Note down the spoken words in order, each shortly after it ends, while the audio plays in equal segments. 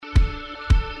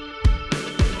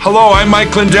Hello, I'm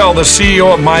Mike Lindell, the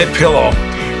CEO of MyPillow.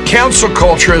 Cancel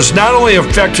culture has not only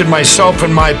affected myself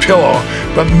and MyPillow,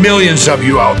 but millions of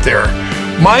you out there.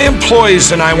 My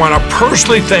employees and I want to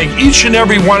personally thank each and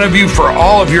every one of you for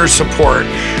all of your support.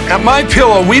 At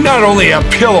MyPillow, we not only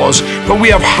have pillows, but we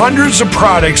have hundreds of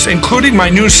products, including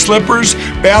my new slippers,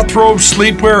 bathrobes,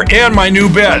 sleepwear, and my new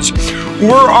beds.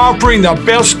 We're offering the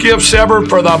best gifts ever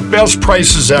for the best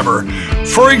prices ever.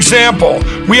 For example,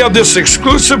 we have this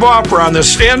exclusive offer on the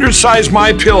standard size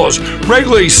MyPillows,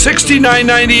 regularly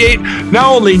 $69.98,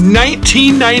 now only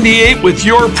 $19.98 with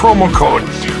your promo code.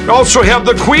 We also have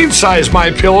the queen size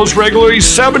MyPillows, regularly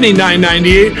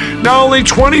 $79.98, now only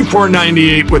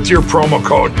 $24.98 with your promo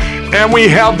code. And we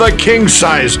have the king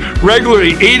size,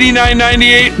 regularly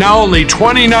 $89.98, now only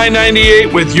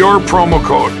 $29.98 with your promo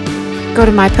code. Go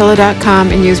to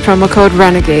MyPillow.com and use promo code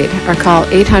RENEGADE or call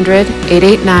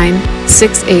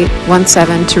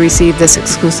 800-889-6817 to receive this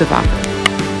exclusive offer.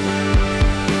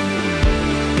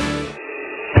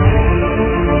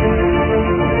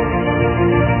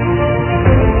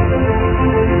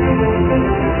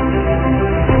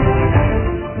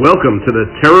 Welcome to the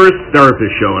Terrorist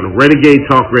Therapist Show on Renegade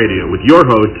Talk Radio with your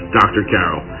host, Dr.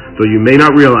 Carol. Though you may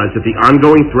not realize that the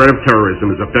ongoing threat of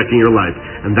terrorism is affecting your life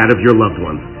and that of your loved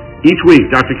ones. Each week,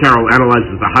 Dr. Carol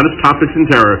analyzes the hottest topics in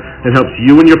terror and helps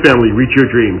you and your family reach your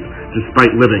dreams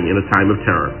despite living in a time of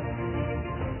terror.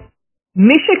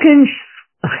 Michigan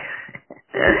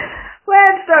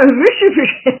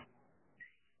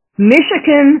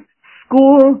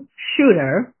school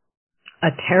shooter,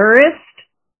 a terrorist.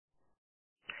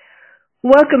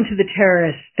 Welcome to the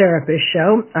Terrorist Therapist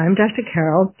Show. I'm Dr.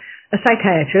 Carol, a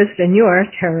psychiatrist and your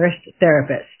terrorist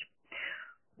therapist.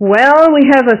 Well, we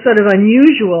have a sort of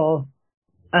unusual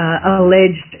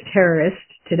alleged terrorist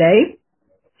today.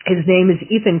 His name is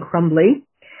Ethan Crumbley,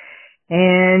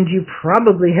 and you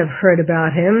probably have heard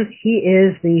about him. He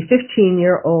is the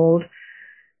 15-year-old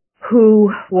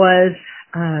who was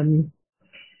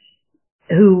the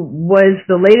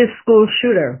latest school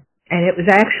shooter, and it was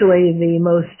actually the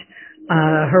most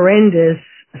horrendous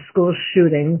school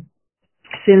shooting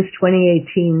since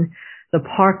 2018, the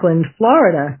Parkland,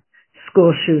 Florida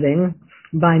school shooting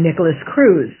by Nicholas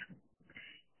Cruz.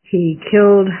 He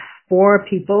killed 4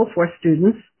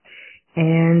 students,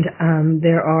 and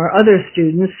there are other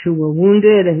students who were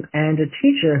wounded and a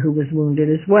teacher who was wounded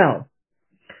as well.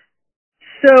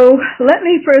 So let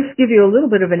me first give you a little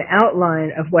bit of an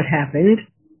outline of what happened,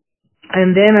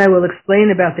 and then I will explain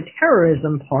about the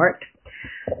terrorism part.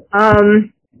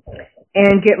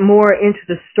 And get more into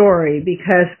the story,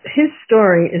 because his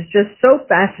story is just so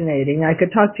fascinating. I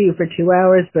could talk to you for 2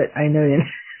 hours, but I know you.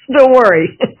 Don't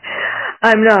worry.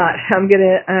 I'm not. I'm going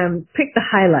to pick the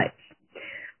highlights.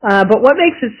 But what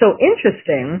makes it so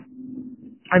interesting,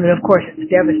 I mean, of course, it's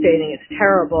devastating, it's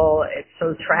terrible, it's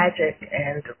so tragic,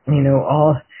 and,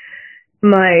 all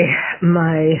my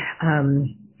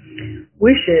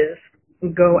wishes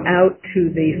go out to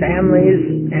the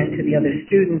families and to the other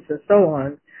students and so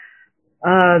on.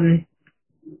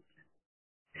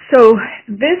 So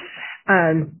this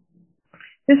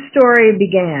story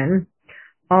began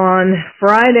on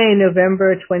Friday,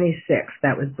 November 26th.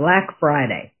 That was Black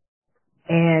Friday.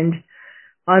 And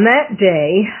on that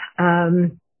day,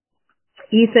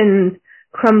 Ethan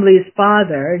Crumbley's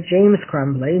father, James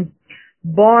Crumbley,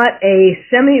 bought a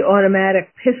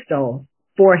semi-automatic pistol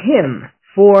for him,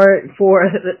 for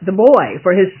the boy,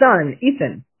 for his son,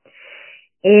 Ethan.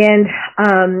 And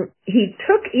he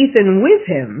took Ethan with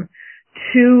him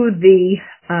to the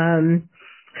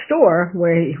store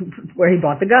where he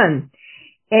bought the gun.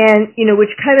 And,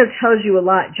 which kind of tells you a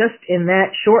lot just in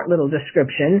that short little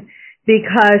description,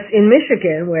 because in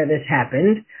Michigan, where this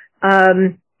happened,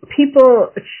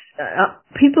 people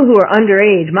who are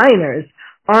underage, minors,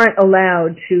 aren't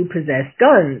allowed to possess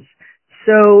guns.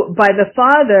 So by the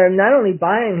father not only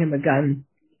buying him a gun,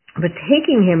 but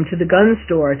taking him to the gun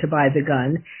store to buy the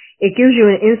gun, it gives you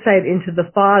an insight into the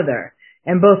father.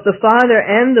 And both the father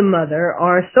and the mother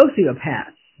are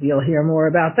sociopaths. You'll hear more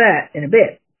about that in a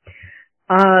bit.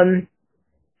 And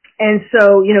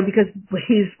so, because what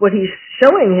he's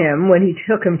showing him when he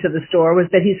took him to the store was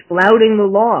that he's flouting the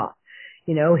law.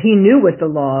 He knew what the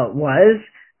law was,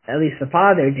 at least the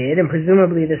father did, and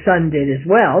presumably the son did as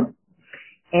well.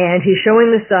 And he's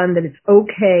showing the son that it's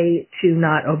okay to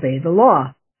not obey the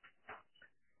law.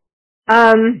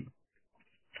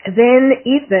 Then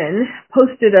Ethan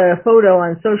posted a photo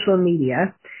on social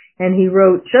media, and he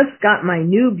wrote, "Just got my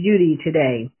new beauty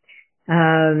today."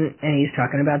 And he's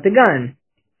talking about the gun.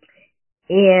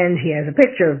 And he has a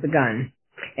picture of the gun.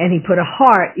 And he put a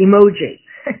heart emoji.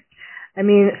 I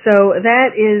mean, so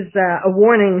that is a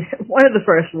warning, one of the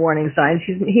first warning signs.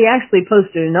 He actually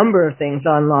posted a number of things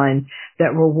online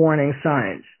that were warning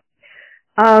signs.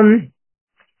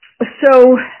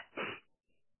 So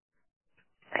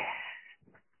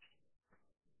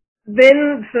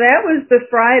that was the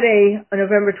Friday,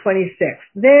 November 26th.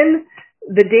 Then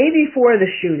the day before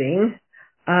the shooting,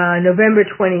 November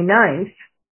 29th,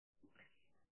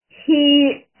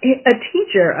 a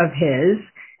teacher of his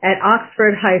at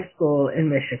Oxford High School in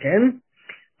Michigan,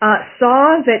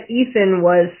 saw that Ethan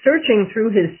was searching through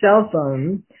his cell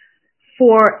phone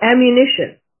for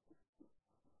ammunition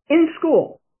in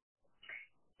school.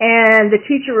 And the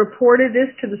teacher reported this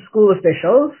to the school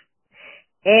officials,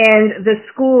 and the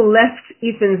school left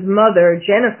Ethan's mother,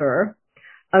 Jennifer,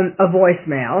 a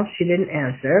voicemail. She didn't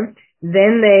answer.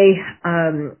 Then they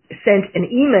sent an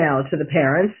email to the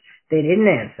parents. They didn't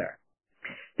answer.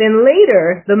 Then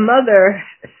later, the mother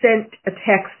sent a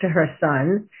text to her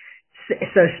son,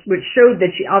 which showed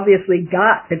that she obviously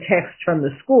got the text from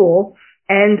the school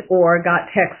and or got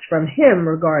text from him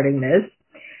regarding this.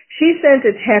 She sent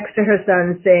a text to her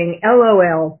son saying,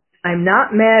 LOL, I'm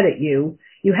not mad at you.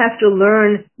 You have to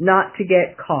learn not to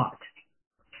get caught.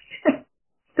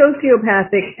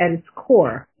 Sociopathic at its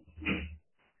core.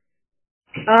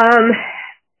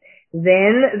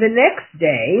 Then the next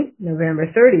day, November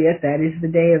 30th, that is the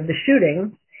day of the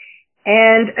shooting,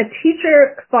 and a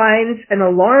teacher finds an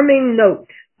alarming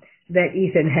note that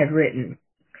Ethan had written.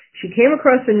 She came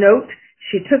across a note.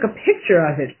 She took a picture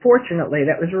of it, fortunately.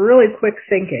 That was really quick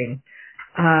thinking,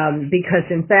 because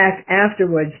in fact,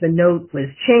 afterwards, the note was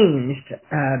changed.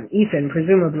 Ethan,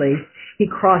 presumably, he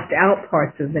crossed out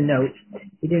parts of the note.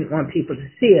 He didn't want people to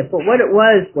see it. But what it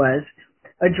was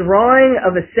a drawing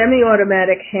of a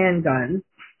semi-automatic handgun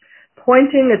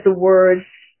pointing at the words,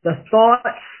 "The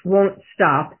thoughts won't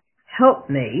stop, help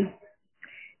me."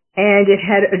 And it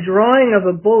had a drawing of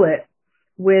a bullet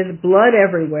with blood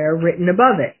everywhere written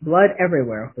above it. Blood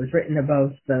everywhere was written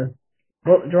above the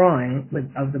drawing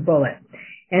of the bullet.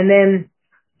 And then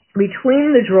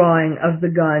between the drawing of the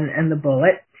gun and the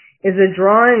bullet is a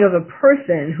drawing of a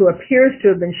person who appears to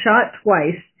have been shot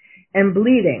twice and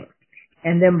bleeding.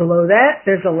 And then below that,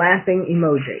 there's a laughing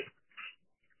emoji.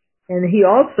 And he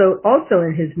also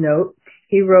in his note,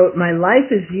 he wrote, "My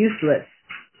life is useless.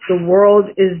 The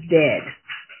world is dead."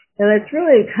 Now that's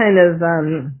really kind of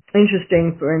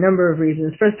interesting for a number of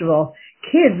reasons. First of all,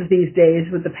 kids these days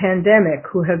with the pandemic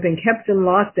who have been kept in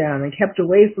lockdown and kept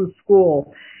away from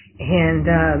school and,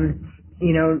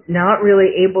 not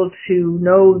really able to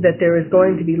know that there is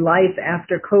going to be life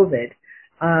after COVID,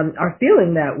 are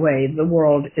feeling that way. The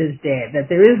world is dead, that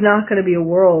there is not going to be a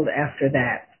world after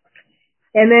that.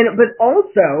 And then, but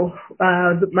also,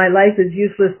 my life is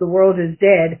useless, the world is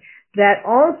dead, that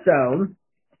also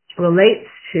relates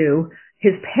to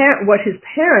what his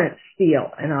parents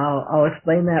feel, and I'll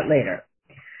explain that later.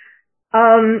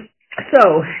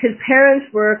 So his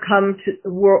parents were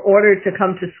ordered to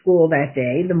come to school that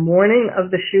day, the morning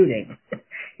of the shooting.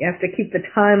 You have to keep the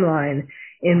timeline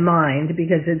in mind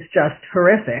because it's just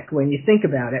horrific when you think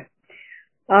about it.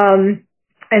 And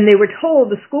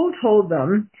the school told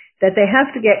them that they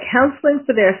have to get counseling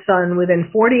for their son within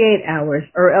 48 hours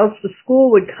or else the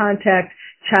school would contact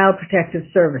Child Protective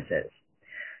Services.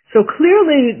 So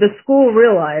clearly the school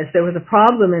realized there was a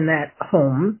problem in that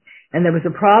home, and there was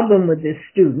a problem with this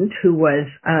student who was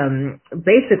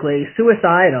basically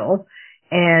suicidal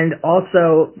and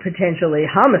also potentially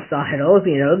homicidal.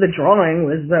 The drawing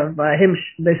was of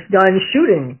this gun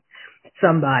shooting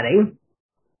somebody.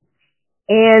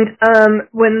 And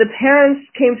when the parents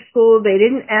came to school, they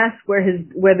didn't ask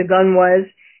where the gun was.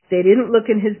 They didn't look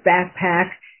in his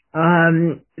backpack.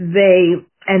 They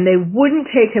wouldn't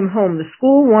take him home. The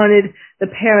school wanted the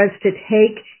parents to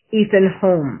take Ethan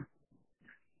home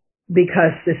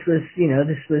because this was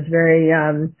very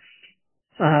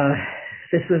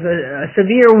this was a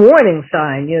severe warning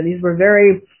sign. These were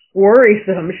very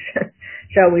worrisome,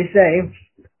 shall we say,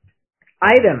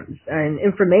 items and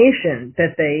information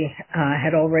that they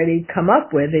had already come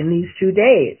up with in these 2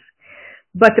 days.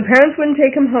 But the parents wouldn't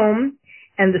take him home,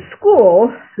 and the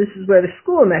school, this is where the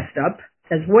school messed up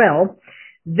as well,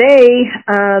 they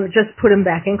just put him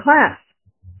back in class.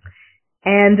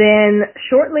 And then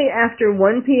shortly after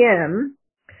 1 p.m.,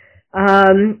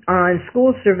 on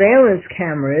school surveillance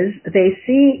cameras, they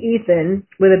see Ethan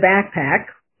with a backpack,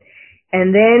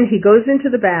 and then he goes into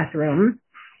the bathroom,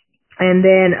 and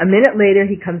then a minute later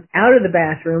he comes out of the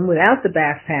bathroom without the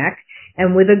backpack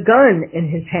and with a gun in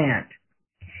his hand.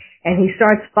 And he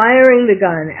starts firing the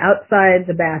gun outside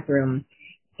the bathroom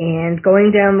and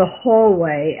going down the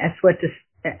hallway at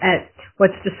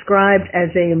what's described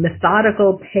as a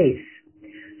methodical pace,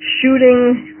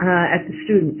 shooting at the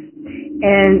students.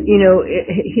 And,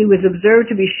 he was observed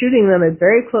to be shooting them at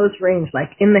very close range,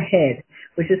 like in the head,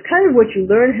 which is kind of what you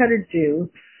learn how to do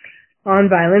on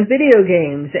violent video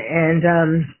games. And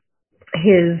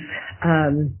he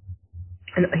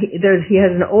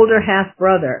has an older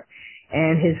half-brother,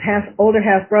 and his older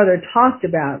half-brother talked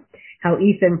about how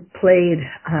Ethan played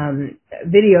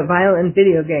violent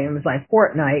video games like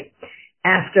Fortnite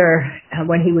after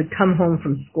when he would come home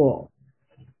from school.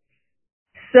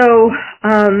 So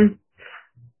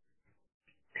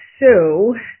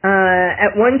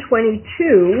at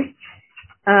 1:22,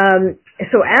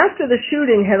 so after the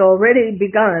shooting had already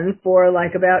begun for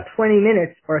like about 20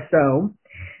 minutes or so,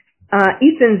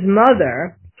 Ethan's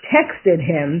mother texted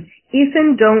him,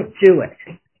 "Ethan, don't do it."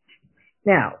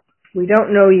 Now, we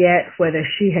don't know yet whether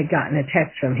she had gotten a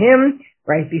text from him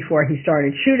right before he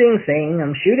started shooting, saying,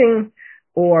 "I'm shooting,"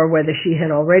 or whether she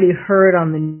had already heard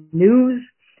on the news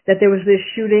that there was this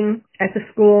shooting at the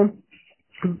school.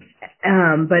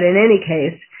 But in any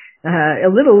case, a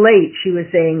little late, she was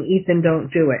saying, "Ethan,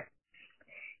 don't do it."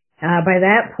 By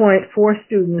that point, 4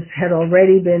 students had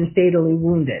already been fatally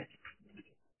wounded.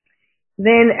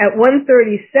 Then at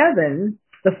 1:37,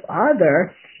 the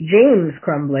father, James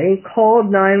Crumbley,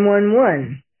 called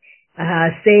 911,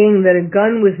 saying that a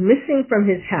gun was missing from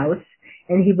his house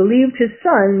and he believed his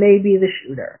son may be the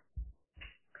shooter.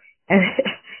 And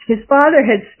his father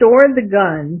had stored the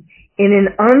gun in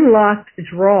an unlocked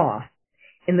drawer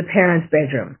in the parents'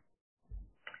 bedroom.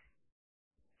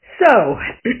 So,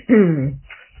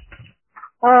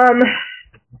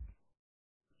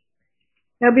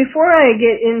 now before I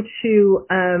get into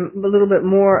a little bit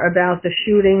more about the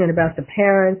shooting and about the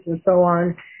parents and so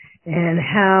on, and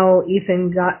how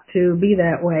Ethan got to be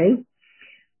that way,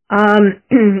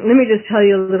 let me just tell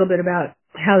you a little bit about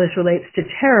how this relates to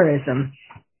terrorism.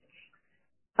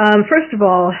 First of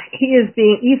all,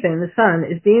 Ethan, the son,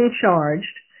 is being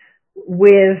charged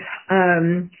with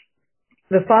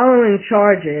the following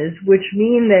charges, which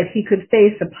mean that he could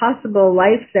face a possible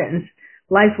life sentence,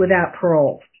 life without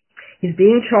parole. He's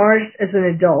being charged as an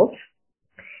adult,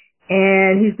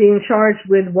 and he's being charged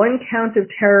with 1 count of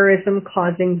terrorism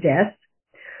causing death,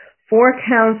 4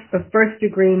 counts of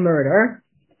first-degree murder,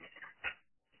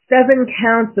 7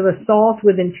 counts of assault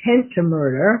with intent to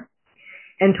murder,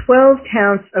 and 12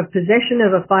 counts of possession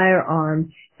of a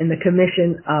firearm in the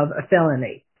commission of a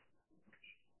felony.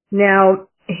 Now,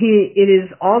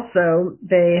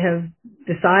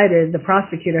 the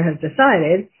prosecutor has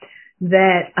decided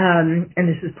that, and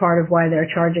this is part of why they're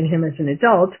charging him as an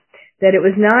adult, that it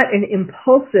was not an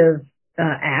impulsive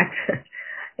act,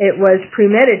 it was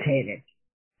premeditated.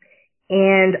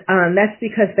 And that's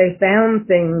because they found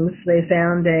things. They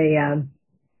found a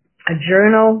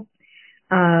journal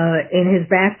in his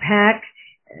backpack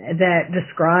that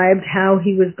described how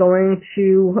he was going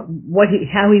to,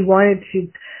 how he wanted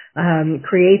to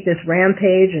create this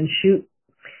rampage and shoot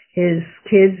his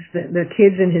kids, the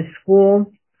kids in his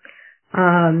school.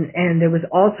 And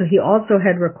he also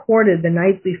had recorded the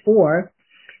night before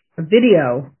a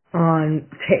video on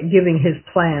giving his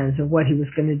plans of what he was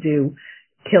going to do,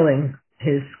 killing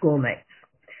his schoolmates.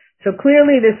 So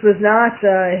clearly this was not,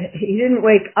 he didn't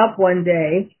wake up one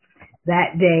day,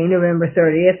 that day, November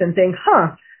 30th, and think,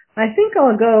 I think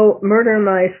I'll go murder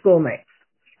my schoolmates.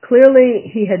 Clearly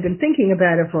he had been thinking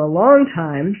about it for a long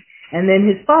time, and then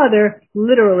his father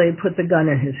literally put the gun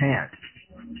in his hand.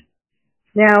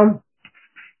 Now,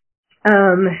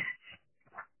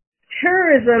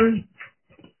 terrorism,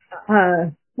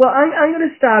 well, I'm going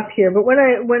to stop here, but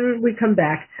when we come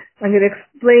back, I'm going to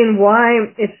explain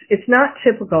why it's not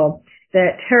typical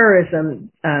that terrorism,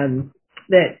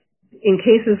 that in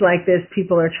cases like this,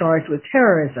 people are charged with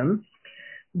terrorism.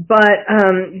 But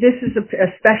this is a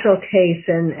special case,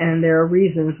 and there are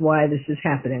reasons why this is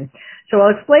happening. So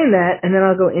I'll explain that, and then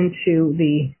I'll go into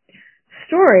the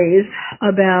stories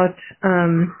about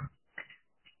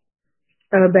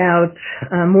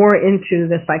more into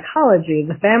the psychology,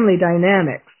 the family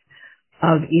dynamics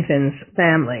of Ethan's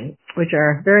family, which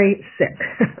are very sick.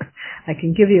 I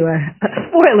can give you a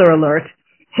spoiler alert.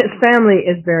 His family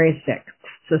is very sick.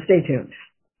 So stay tuned.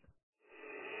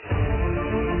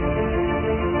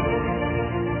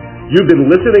 You've been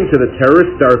listening to the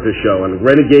Terrorist Therapist Show on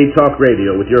Renegade Talk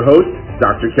Radio with your host,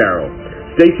 Dr. Carol.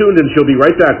 Stay tuned and she'll be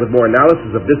right back with more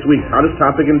analysis of this week's hottest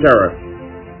topic in terror.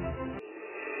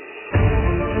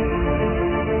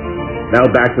 Now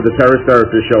back to the Terrorist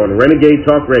Therapist Show on Renegade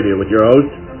Talk Radio with your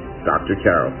host, Dr.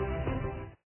 Carol.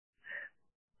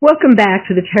 Welcome back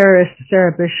to the Terrorist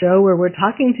Therapist Show, where we're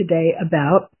talking today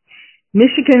about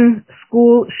Michigan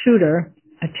school shooter,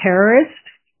 a terrorist.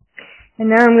 And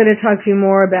now I'm going to talk to you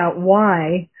more about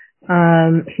why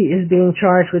he is being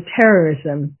charged with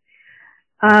terrorism.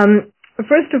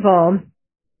 First of all,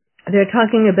 they're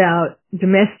talking about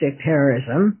domestic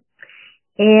terrorism,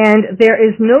 and there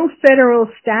is no federal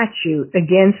statute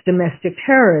against domestic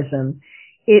terrorism.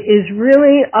 It is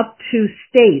really up to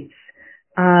states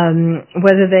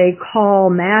whether they call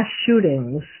mass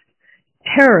shootings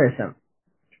terrorism.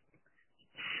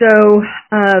 So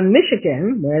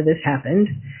Michigan, where this happened,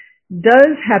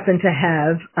 does happen to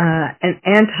have an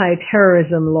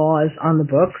anti-terrorism laws on the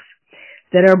books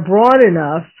that are broad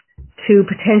enough to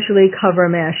potentially cover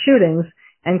mass shootings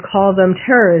and call them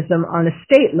terrorism on a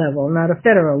state level, not a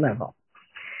federal level.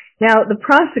 Now, the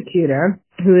prosecutor,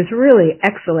 who is really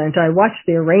excellent, I watched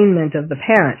the arraignment of the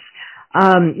parents.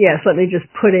 Yes, let me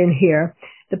just put in here.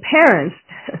 The parents,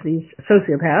 these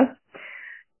sociopaths,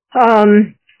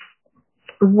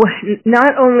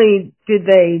 not only did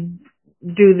they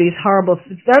do these horrible,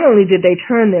 not only did they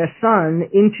turn their son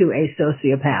into a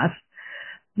sociopath,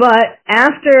 but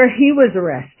after he was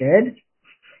arrested,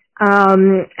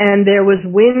 and there was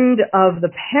wind of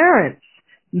the parents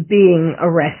being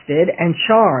arrested and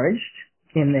charged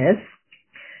in this,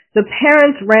 the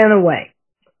parents ran away.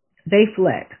 They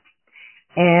fled.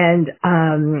 And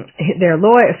their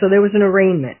lawyer, so there was an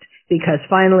arraignment because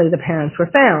finally the parents were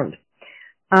found.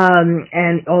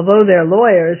 And although their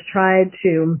lawyers tried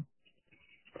to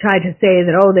say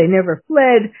that, oh, they never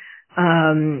fled,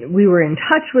 we were in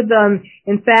touch with them.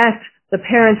 In fact, the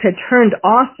parents had turned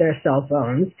off their cell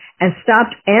phones and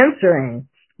stopped answering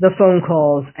the phone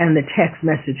calls and the text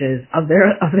messages of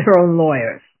their own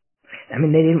lawyers. I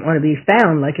mean, they didn't want to be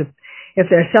found. Like if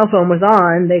their cell phone was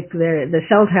on, the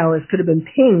cell towers could have been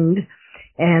pinged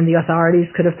and the authorities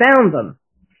could have found them.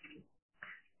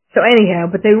 So anyhow,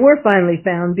 but they were finally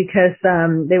found because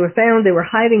they were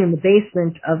hiding in the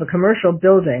basement of a commercial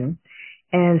building,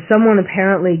 and someone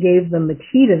apparently gave them the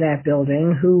key to that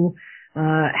building, who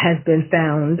has been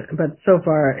found, but so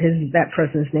far that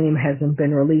person's name hasn't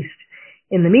been released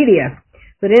in the media.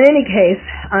 But in any case,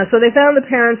 so they found the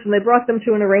parents and they brought them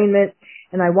to an arraignment,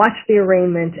 and I watched the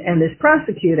arraignment, and this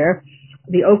prosecutor,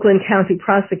 the Oakland County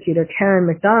prosecutor, Karen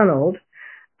McDonald,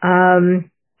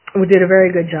 who did a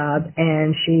very good job,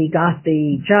 and she got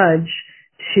the judge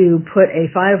to put a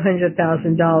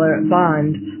 $500,000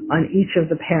 bond on each of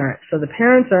the parents. So the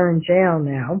parents are in jail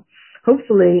now.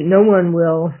 Hopefully no one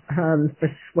will, for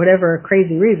whatever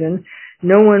crazy reason,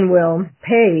 no one will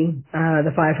pay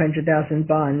the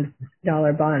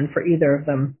 $500,000 bond for either of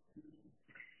them.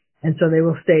 And so they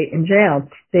will stay in jail.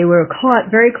 They were caught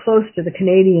very close to the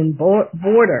Canadian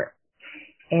border.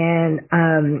 And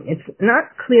it's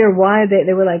not clear why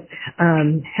they were like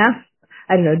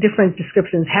different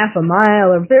descriptions, half a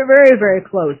mile or very, very, very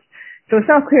close. So it's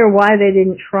not clear why they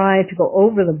didn't try to go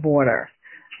over the border.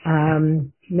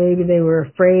 Maybe they were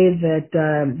afraid that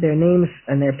their names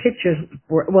and their pictures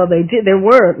were, well, there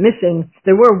were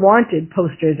wanted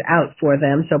posters out for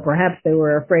them, so perhaps they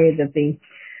were afraid that the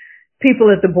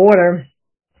people at the border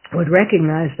would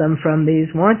recognize them from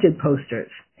these wanted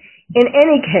posters. In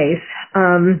any case,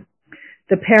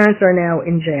 the parents are now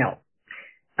in jail.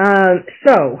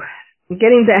 So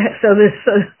getting back, so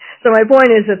my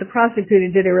point is that the prosecutor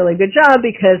did a really good job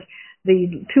because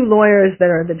the two lawyers that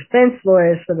are the defense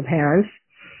lawyers for the parents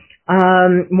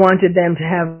wanted them to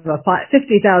have a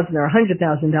 $50,000 or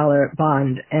 $100,000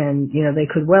 bond, and they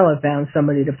could well have found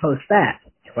somebody to post that,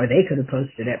 or they could have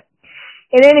posted it.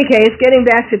 In any case, getting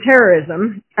back to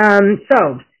terrorism,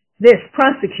 so this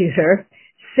prosecutor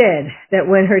said that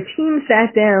when her team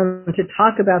sat down to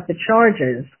talk about the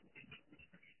charges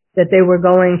that they were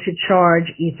going to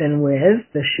charge Ethan with,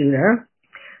 the shooter,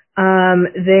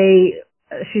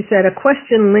 she said a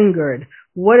question lingered.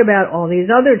 What about all these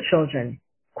other children?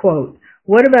 Quote,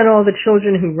 what about all the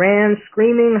children who ran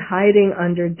screaming, hiding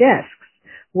under desks?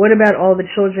 What about all the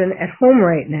children at home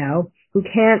right now who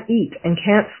can't eat and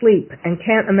can't sleep and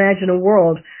can't imagine a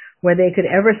world where they could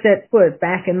ever set foot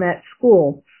back in that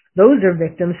school? Those are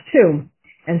victims too,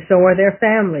 and so are their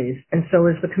families, and so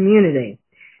is the community.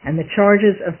 And the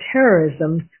charges of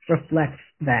terrorism reflect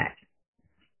that.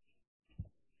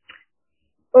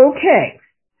 Okay.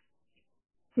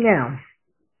 Now,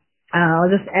 I'll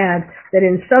just add that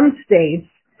in some states,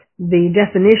 the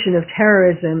definition of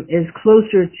terrorism is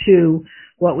closer to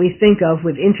what we think of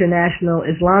with international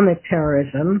Islamic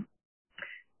terrorism,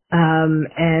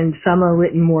 and some are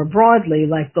written more broadly,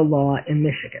 like the law in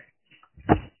Michigan.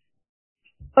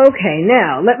 Okay,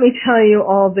 now, let me tell you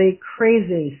all the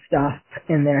crazy stuff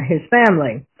in his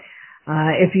family.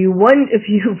 If you've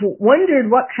wondered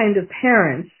what kind of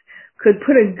parents could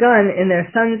put a gun in their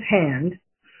son's hand,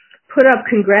 put up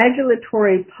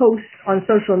congratulatory posts on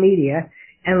social media,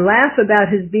 and laugh about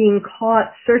his being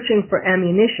caught searching for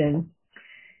ammunition,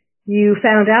 you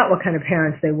found out what kind of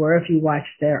parents they were if you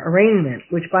watched their arraignment,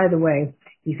 which, by the way,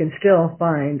 you can still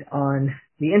find on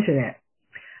the internet.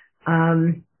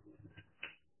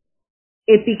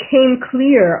 It became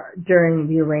clear during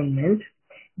the arraignment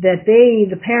that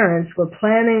the parents, were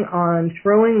planning on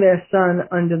throwing their son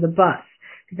under the bus,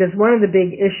 because one of the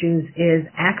big issues is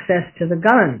access to the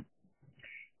gun.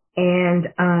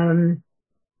 And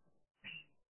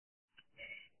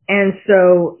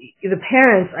so the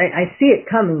parents, I see it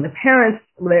coming. The parents,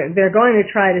 they're going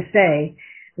to try to say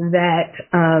that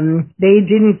they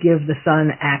didn't give the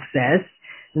son access,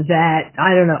 that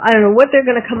I don't know what they're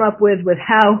going to come up with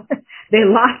how they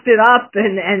locked it up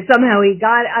and somehow he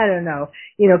got it. I don't know.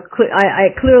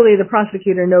 Clearly the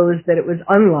prosecutor knows that it was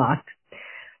unlocked.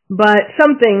 But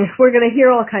we're going to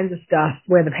hear all kinds of stuff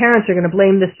where the parents are going to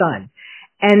blame the son.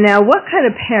 And now what kind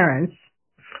of parents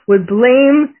would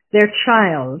blame their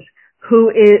child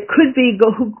who could go,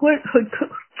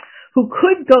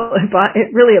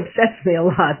 it really upsets me a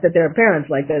lot that there are parents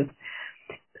like this,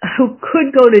 who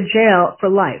could go to jail for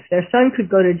life. Their son could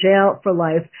go to jail for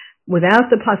life without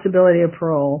the possibility of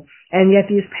parole, and yet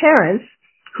these parents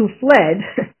who fled,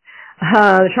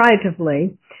 tried to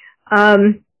flee, are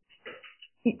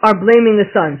blaming the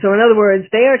son. So in other words,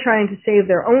 they are trying to save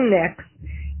their own necks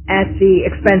at the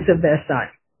expense of their son,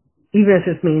 even if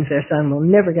this means their son will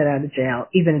never get out of jail,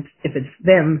 even if it's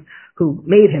them who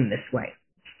made him this way.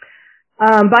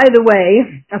 By the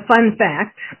way, a fun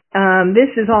fact,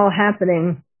 this is all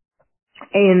happening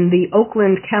in the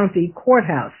Oakland County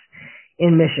Courthouse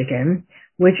in Michigan,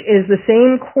 which is the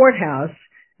same courthouse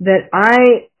that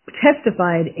I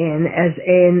testified in as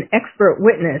an expert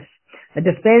witness, a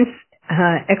defense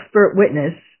expert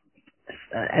witness,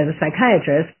 as a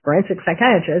psychiatrist, forensic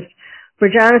psychiatrist, for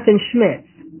Jonathan Schmitz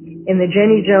in the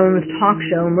Jenny Jones talk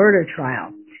show murder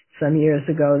trial some years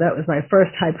ago. That was my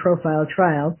first high-profile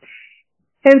trial.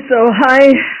 And so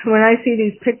when I see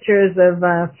these pictures of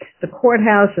the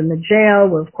courthouse and the jail,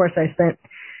 where of course I spent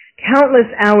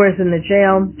countless hours in the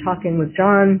jail talking with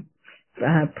John,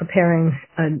 preparing,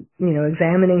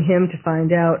 examining him to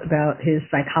find out about his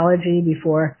psychology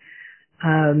before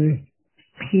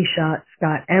he shot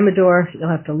Scott Amador. You'll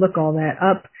have to look all that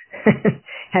up.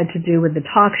 Had to do with the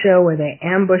talk show where they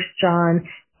ambushed John,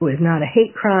 who is not a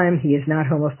hate crime. He is not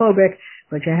homophobic,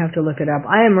 but you have to look it up.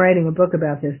 I am writing a book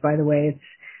about this, by the way.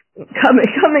 It's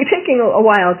taking a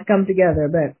while to come together,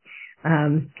 but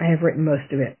I have written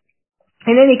most of it.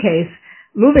 In any case,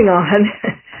 moving on,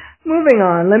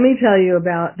 let me tell you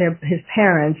about his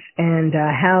parents and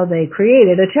how they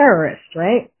created a terrorist,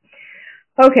 right?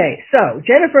 Okay, so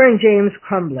Jennifer and James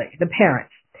Crumbley, the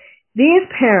parents. These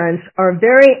parents are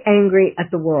very angry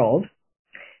at the world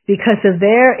because of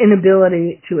their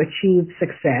inability to achieve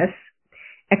success,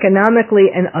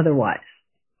 economically and otherwise.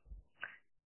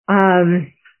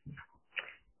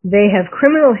 They have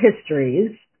criminal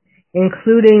histories,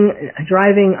 including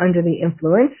driving under the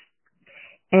influence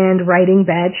and writing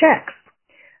bad checks.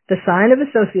 The sign of a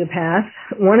sociopath,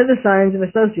 one of the signs of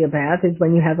a sociopath is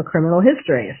when you have a criminal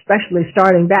history, especially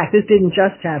starting back. This didn't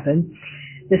just happen.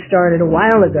 This started a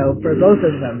while ago for both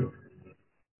of them.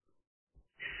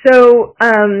 So,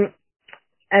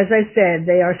 as I said,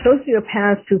 they are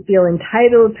sociopaths who feel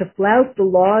entitled to flout the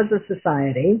laws of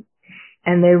society,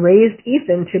 and they raised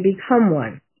Ethan to become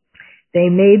one. They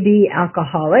may be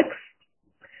alcoholics,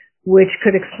 which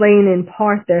could explain in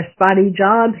part their spotty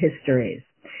job histories.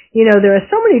 You know, there are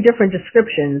so many different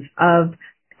descriptions of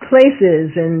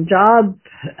places and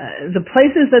the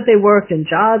places that they worked and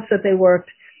jobs that they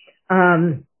worked.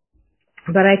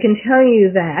 But I can tell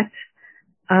you that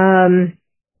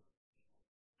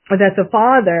the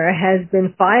father has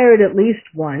been fired at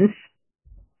least once.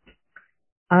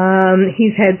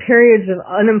 He's had periods of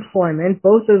unemployment.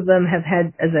 Both of them have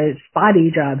had, as a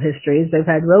spotty job histories, they've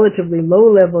had relatively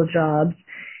low-level jobs,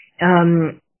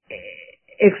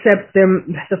 except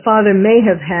the father may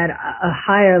have had a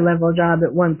higher-level job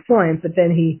at one point, but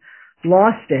then he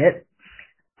lost it.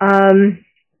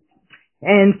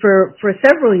 And for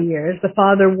several years, the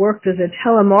father worked as a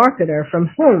telemarketer from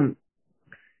home.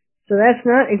 So that's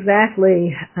not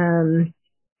exactly a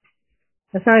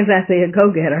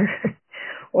go-getter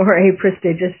or a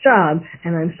prestigious job.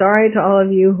 And I'm sorry to all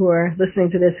of you who are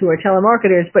listening to this who are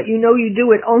telemarketers, but you know you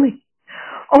do it only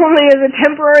as a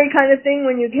temporary kind of thing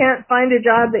when you can't find a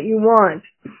job that you want.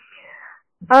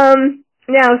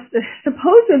 Now,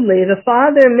 supposedly the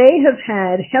father may have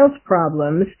had health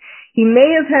problems. He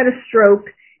may have had a stroke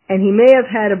and he may have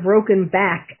had a broken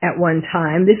back at one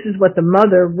time. This is what the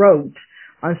mother wrote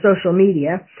on social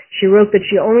media. She wrote that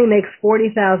she only makes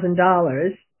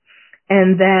 $40,000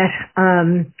 and that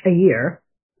a year,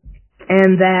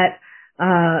 and that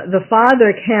the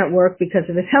father can't work because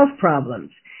of his health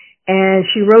problems. And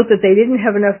she wrote that they didn't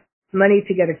have enough money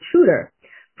to get a tutor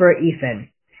for Ethan.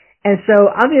 And so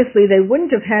obviously they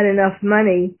wouldn't have had enough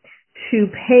money to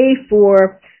pay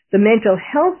for the mental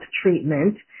health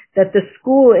treatment that the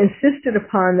school insisted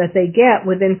upon that they get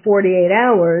within 48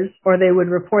 hours, or they would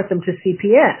report them to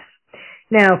CPS.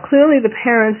 Now, clearly the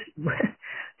parents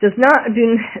do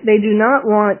not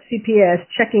want CPS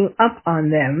checking up on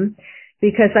them,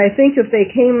 because I think if they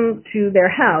came to their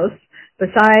house,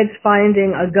 besides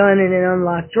finding a gun in an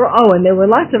unlocked drawer, and there were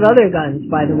lots of other guns,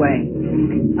 by the way.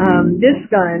 This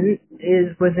gun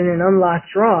was in an unlocked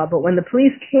drawer, but when the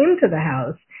police came to the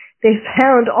house, they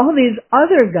found all these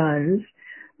other guns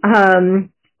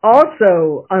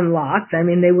also unlocked. I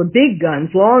mean, they were big guns,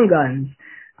 long guns.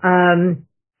 And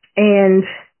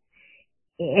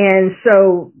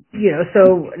so, I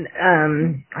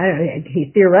don't know,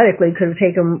 he theoretically could have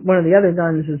taken one of the other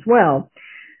guns as well.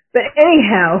 But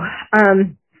anyhow,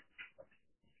 and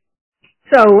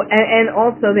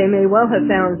also they may well have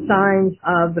found signs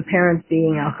of the parents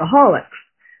being alcoholics.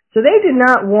 So they did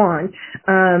not want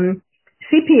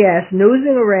CPS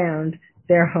nosing around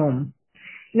their home.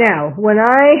 Now, when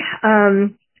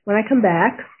we come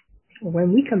back,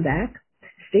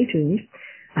 stay tuned.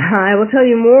 I will tell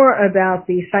you more about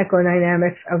the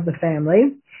psychodynamics of the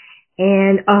family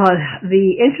and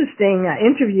the interesting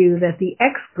interview that the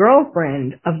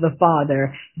ex-girlfriend of the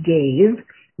father gave,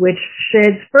 which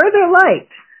sheds further light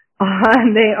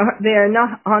on they are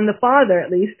not on the father, at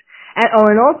least,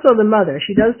 and also the mother.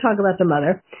 She does talk about the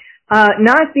mother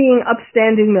not being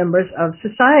upstanding members of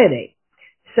society.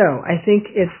 So I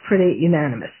think it's pretty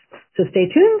unanimous. So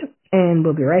stay tuned, and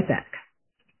we'll be right back.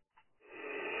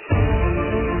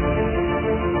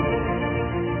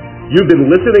 You've been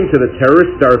listening to the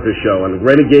Terrorist Therapist Show on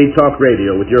Renegade Talk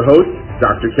Radio with your host,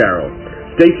 Dr. Carol.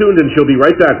 Stay tuned, and she'll be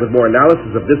right back with more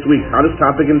analysis of this week's hottest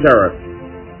topic in terror.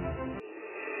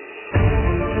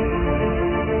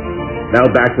 Now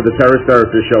back to the Terrorist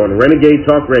Therapist Show on Renegade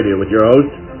Talk Radio with your host,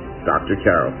 Dr.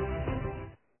 Carol.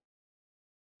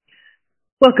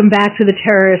 Welcome back to the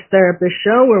Terrorist Therapist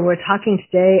Show, where we're talking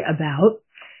today about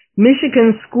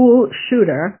Michigan school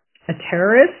shooter, a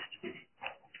terrorist.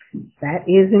 That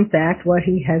is, in fact, what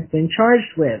he has been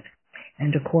charged with.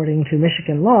 And according to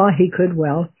Michigan law, he could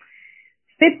well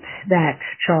fit that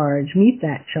charge, meet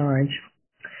that charge.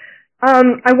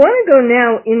 I want to go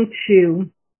now into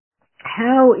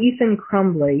how Ethan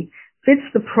Crumbley fits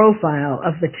the profile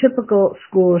of the typical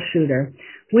school shooter.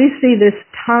 We see this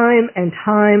time and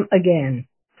time again.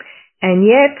 And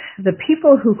yet, the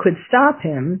people who could stop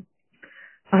him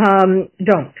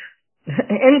don't.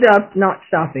 End up not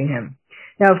stopping him.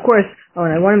 Now, of course,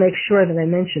 and I want to make sure that I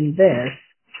mention this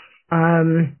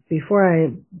before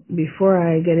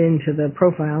I get into the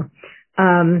profile.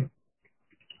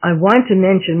 I want to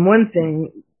mention one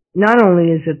thing. Not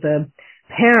only is it the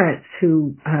parents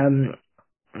who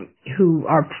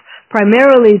are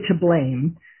primarily to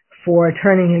blame for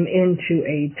turning him into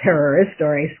a terrorist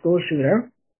or a school shooter,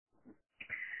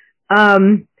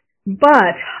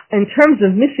 but in terms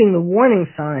of missing the warning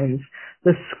signs,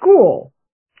 the school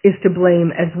is to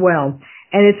blame as well.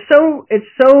 And it's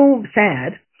so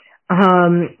sad.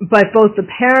 But both the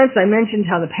parents, I mentioned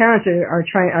how the parents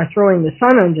are throwing the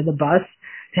son under the bus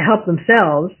to help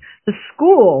themselves. The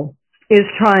school is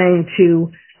trying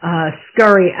to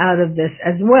scurry out of this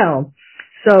as well.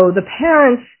 So the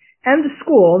parents and the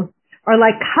school are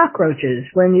like cockroaches.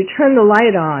 When you turn the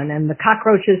light on and the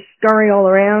cockroaches scurry all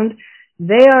around,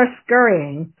 they are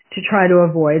scurrying to try to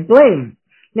avoid blame.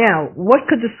 Now, what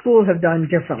could the school have done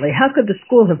differently? How could the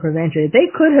school have prevented it? They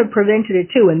could have prevented it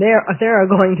too, and there are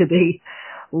going to be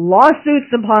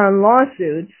lawsuits upon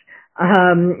lawsuits,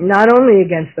 not only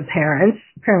against the parents.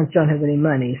 Parents don't have any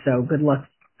money, so good luck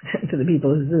to the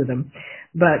people who sue them.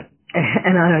 But,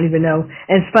 and I don't even know.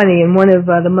 And it's funny, in one of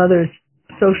the mother's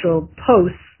social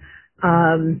posts,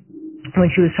 when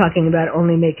she was talking about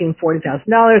only making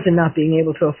 $40,000 and not being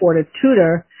able to afford a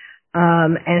tutor,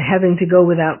 and having to go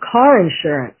without car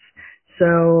insurance.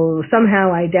 So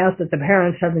somehow I doubt that the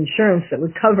parents have insurance that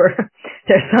would cover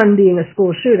their son being a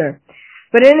school shooter.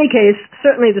 But in any case,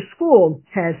 certainly the school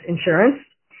has insurance.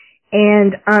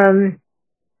 And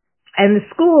the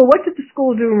school, what did the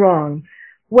school do wrong?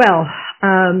 Well,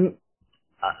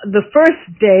 the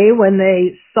first day when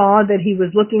they saw that he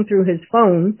was looking through his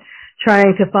phone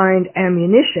trying to find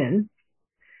ammunition,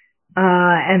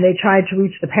 and they tried to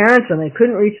reach the parents and they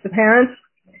couldn't reach the parents.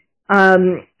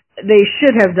 They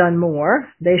should have done more.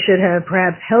 They should have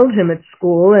perhaps held him at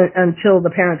school until the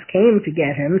parents came to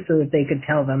get him so that they could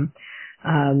tell them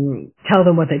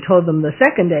what they told them the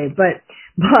second day. But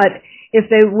if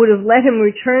they would have let him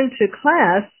return to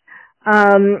class,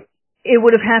 it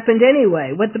would have happened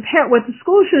anyway. What the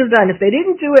school should have done, if they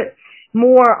didn't do it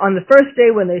more on the first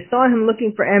day when they saw him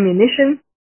looking for ammunition,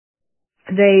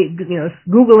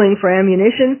 Googling for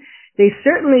ammunition, they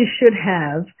certainly should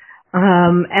have,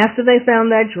 after they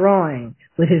found that drawing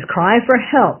with his cry for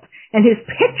help and his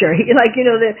picture, did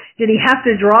he have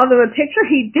to draw them a picture?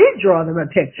 He did draw them a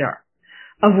picture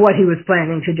of what he was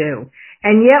planning to do.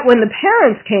 And yet when the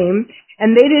parents came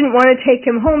and they didn't want to take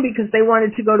him home because they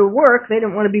wanted to go to work, they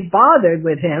didn't want to be bothered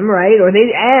with him, right?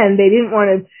 They didn't want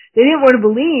to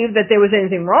believe that there was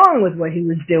anything wrong with what he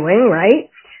was doing, right?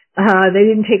 They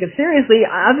didn't take it seriously.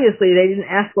 Obviously, they didn't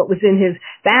ask what was in his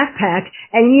backpack.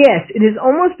 And yes, it is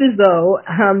almost as though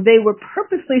they were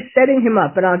purposely setting him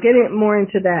up, and I'll get more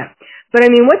into that. But I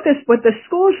mean, what the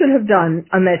school should have done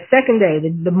on that second day,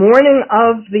 the morning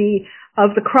of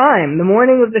the crime, the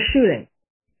morning of the shooting,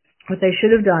 what they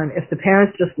should have done if the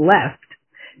parents just left,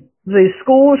 the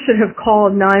school should have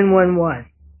called 911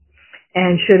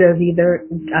 and should have either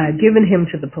given him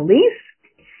to the police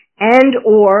and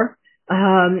or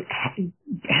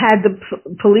had the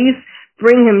police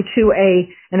bring him to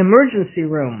an emergency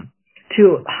room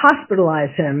to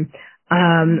hospitalize him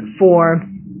for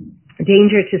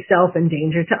danger to self and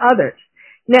danger to others.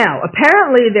 Now,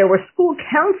 apparently there were school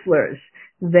counselors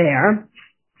there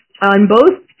on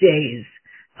both days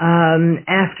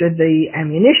after the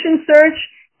ammunition search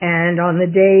and on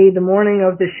the morning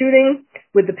of the shooting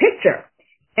with the picture.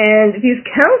 And these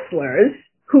counselors,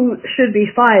 who should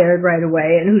be fired right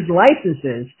away and whose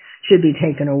licenses should be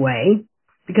taken away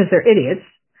because they're idiots,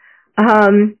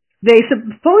 they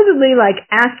supposedly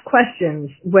asked questions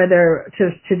whether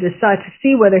to decide to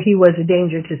see whether he was a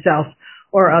danger to self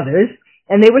or others,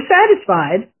 and they were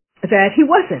satisfied that he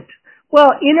wasn't.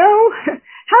 Well,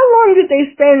 how long did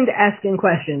they spend asking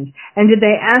questions? And did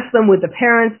they ask them with the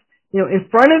parents, in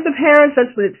front of the parents?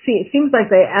 That's what it seems. It seems like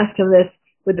they asked him this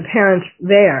with the parents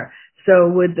there. So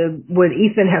would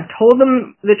Ethan have told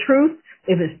them the truth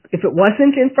if it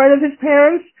wasn't in front of his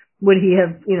parents? Would he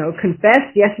have,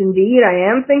 confessed, yes, indeed,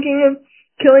 I am thinking of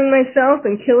killing myself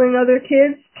and killing other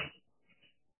kids?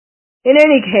 In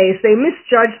any case, they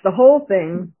misjudged the whole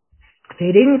thing.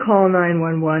 They didn't call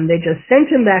 911. They just sent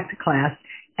him back to class,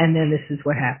 and then this is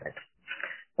what happened.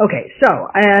 Okay, so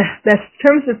that's in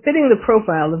terms of fitting the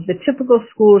profile of the typical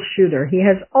school shooter. He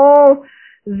has all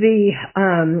the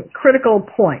critical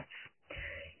points.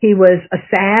 He was a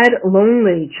sad,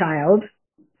 lonely child.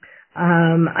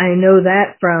 I know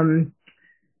that from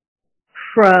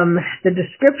the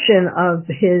description of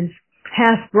his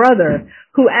half-brother,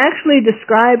 who actually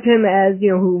described him as,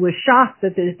 who was shocked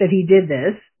that he did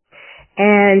this,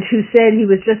 and who said he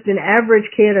was just an average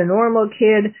kid, a normal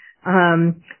kid,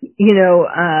 but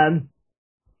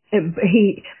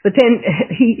then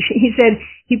he said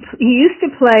he used to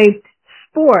play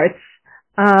sports,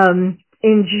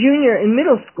 in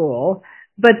middle school,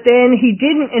 but then he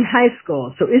didn't in high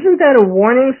school. So isn't that a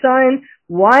warning sign?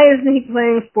 Why isn't he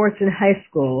playing sports in high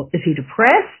school? Is he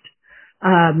depressed?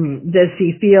 Does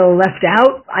he feel left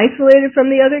out, isolated from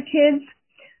the other kids?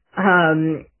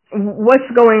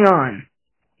 What's going on?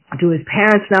 Do his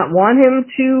parents not want him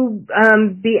to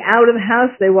be out of the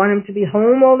house? They want him to be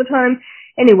home all the time?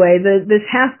 Anyway, this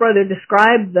half-brother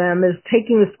described them as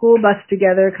taking the school bus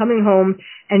together, coming home,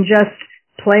 and just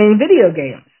playing video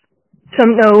games.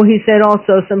 He said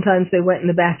also sometimes they went in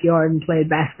the backyard and played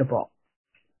basketball.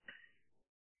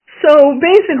 So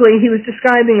basically he was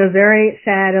describing a very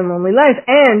sad and lonely life.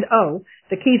 And,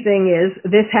 the key thing is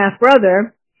this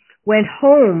half-brother went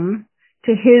home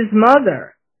to his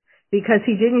mother because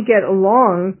he didn't get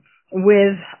along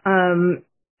with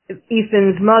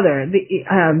Ethan's mother.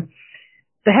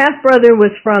 The half-brother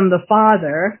was from the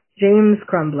father, James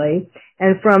Crumbley,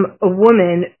 and from a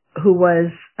woman who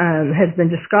has been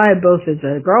described both as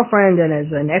a girlfriend and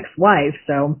as an ex-wife,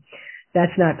 so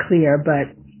that's not clear. But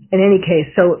in any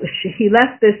case, so he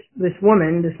left this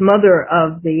woman, this mother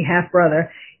of the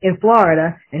half-brother, in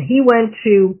Florida, and he went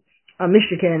to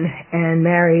Michigan and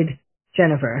married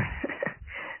Jennifer.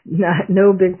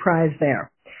 No big prize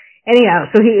there. Anyhow,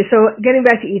 so getting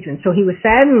back to Ethan, so he was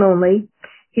sad and lonely.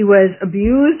 He was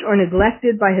abused or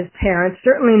neglected by his parents,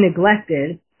 certainly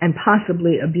neglected and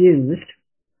possibly abused.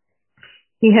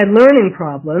 He had learning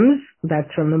problems.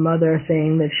 That's from the mother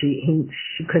saying that she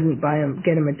couldn't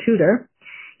get him a tutor.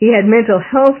 He had mental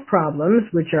health problems,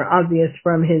 which are obvious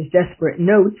from his desperate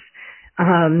notes,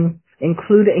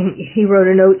 including, he wrote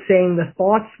a note saying, "The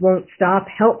thoughts won't stop,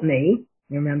 help me,"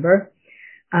 remember?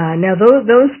 Now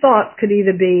those thoughts could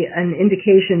either be an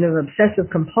indication of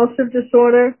obsessive compulsive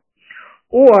disorder,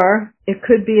 or it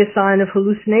could be a sign of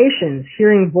hallucinations,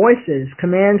 hearing voices,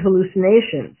 command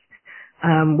hallucinations,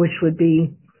 which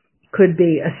could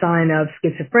be a sign of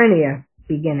schizophrenia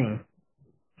beginning.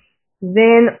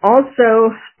 Then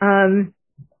also,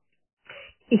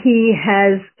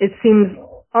 it seems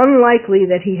unlikely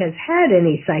that he has had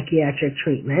any psychiatric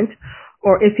treatment,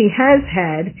 or if he has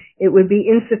had, it would be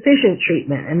insufficient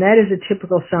treatment, and that is a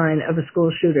typical sign of a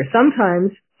school shooter.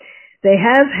 Sometimes they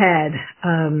have had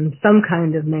some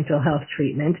kind of mental health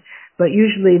treatment, but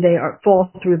usually they fall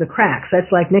through the cracks.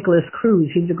 That's like Nicholas Cruz.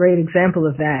 He's a great example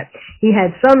of that. He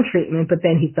had some treatment, but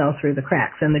then he fell through the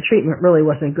cracks, and the treatment really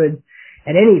wasn't good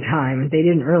at any time. They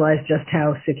didn't realize just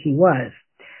how sick he was.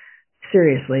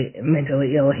 Seriously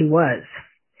mentally ill he was.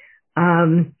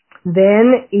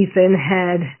 Then Ethan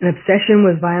had an obsession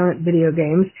with violent video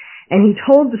games, and he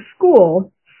told the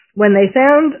school when they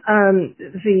found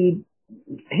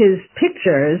his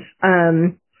pictures,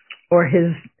 or I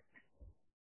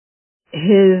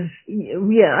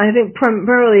think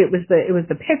primarily it was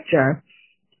the picture,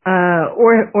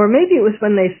 or maybe it was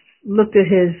when they looked at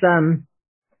his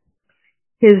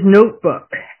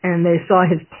notebook and they saw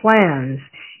his plans.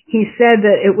 He said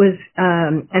that it was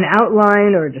an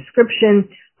outline or a description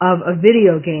of a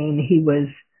video game he was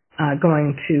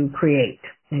going to create.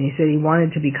 And he said he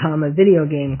wanted to become a video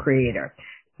game creator,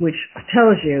 which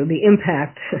tells you the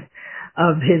impact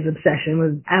of his obsession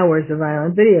with hours of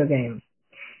violent video games.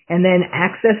 And then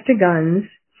access to guns,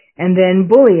 and then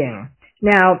bullying.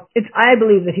 Now, I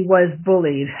believe that he was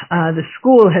bullied. The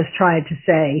school has tried to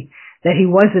say that he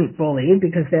wasn't bullied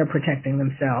because they're protecting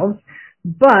themselves.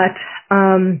 But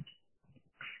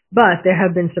there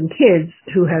have been some kids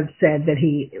who have said that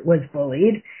he was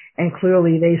bullied, and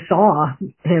clearly they saw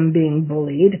him being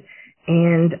bullied,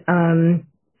 and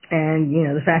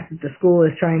the fact that the school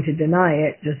is trying to deny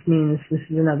it just means this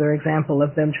is another example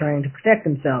of them trying to protect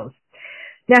themselves.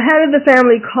 Now, how did the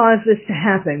family cause this to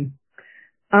happen?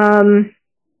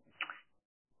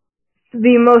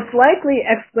 The most likely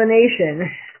explanation,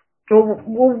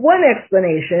 one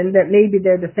explanation that maybe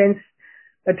their defense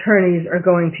attorneys are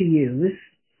going to use,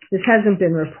 this hasn't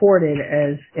been reported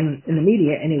as in the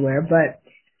media anywhere, but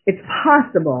it's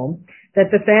possible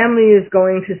that the family is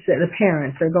going to say, the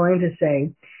parents are going to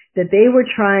say that they were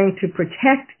trying to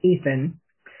protect Ethan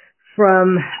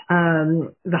from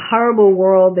the horrible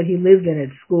world that he lived in at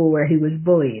school where he was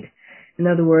bullied. In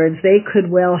other words, they could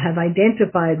well have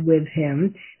identified with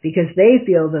him because they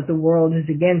feel that the world is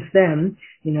against them.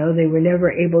 They were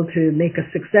never able to make a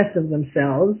success of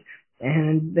themselves,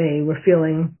 and they were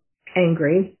feeling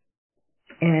angry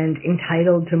and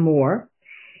entitled to more.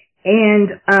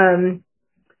 And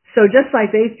so just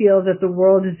like they feel that the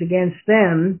world is against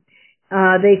them,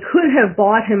 they could have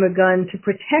bought him a gun to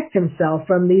protect himself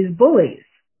from these bullies,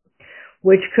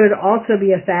 which could also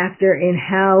be a factor in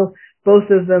how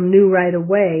both of them knew right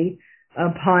away,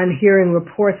 upon hearing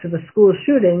reports of a school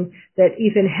shooting, that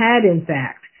Ethan had in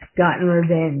fact gotten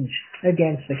revenge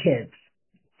against the kids.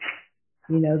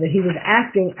 That he was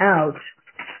acting out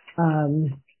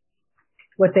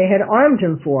what they had armed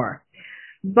him for.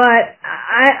 But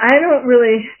I don't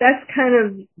really, that's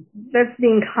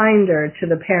being kinder to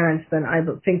the parents than I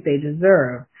think they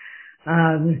deserve.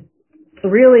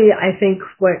 Really, I think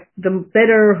what the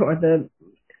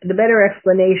better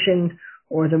explanation,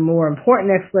 or the more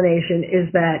important explanation,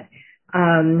 is that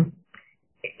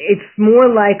it's more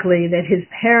likely that his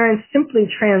parents simply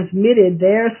transmitted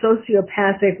their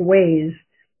sociopathic ways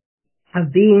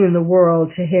of being in the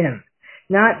world to him.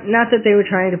 Not that they were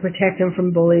trying to protect him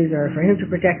from bullies or for him to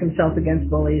protect himself against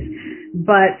bullies,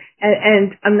 but,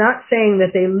 and I'm not saying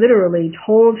that they literally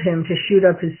told him to shoot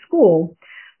up his school,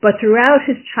 but throughout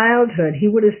his childhood he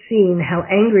would have seen how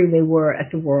angry they were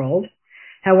at the world,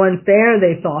 how unfair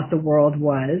they thought the world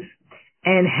was,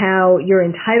 and how you're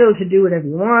entitled to do whatever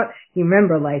you want. You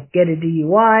remember, like, get a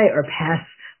DUI or pass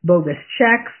bogus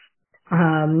checks,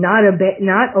 not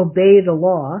obey the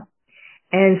law.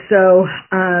 And so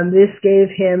this gave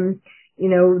him,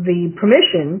 the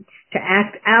permission to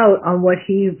act out on what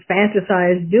he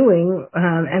fantasized doing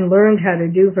and learned how to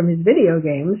do from his video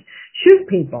games, shoot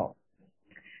people.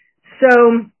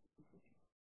 So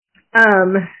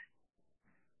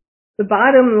the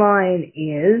bottom line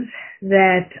is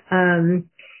that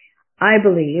I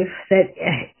believe that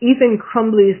Ethan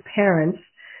Crumbley's parents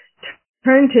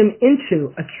turned him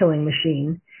into a killing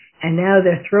machine, and now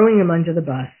they're throwing him under the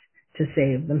bus to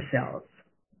save themselves.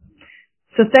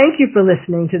 So thank you for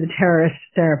listening to the Terrorist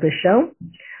Therapist Show.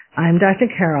 I'm Dr.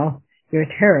 Carol, your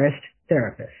terrorist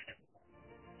therapist.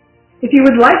 If you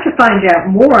would like to find out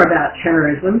more about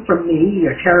terrorism from me,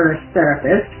 your terrorist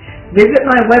therapist, visit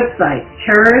my website,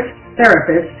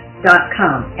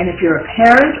 terroristtherapist.com. And if you're a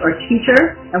parent or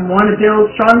teacher and want to build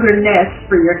stronger nests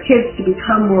for your kids to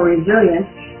become more resilient,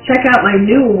 check out my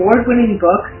new award-winning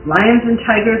book, Lions and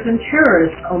Tigers and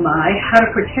Terrorists, Oh My, How to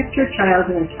Protect Your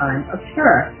Child in a Time of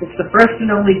Terror. It's the first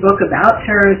and only book about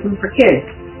terrorism for kids.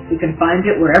 You can find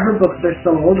it wherever books are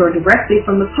sold or directly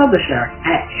from the publisher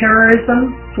at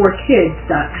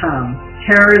terrorism4kids.com.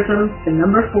 Terrorism, the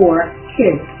number 4,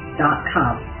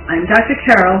 kids.com. I'm Dr.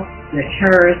 Carol, your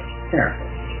terrorist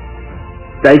therapist.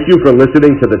 Thank you for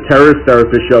listening to the Terrorist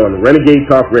Therapist Show on Renegade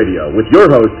Talk Radio with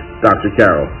your host, Dr.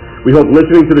 Carol. We hope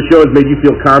listening to the show has made you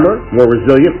feel calmer, more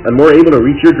resilient, and more able to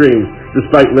reach your dreams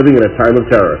despite living in a time of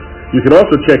terror. You can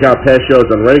also check out past shows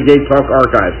on Renegade Talk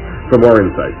Archives for more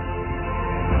insights.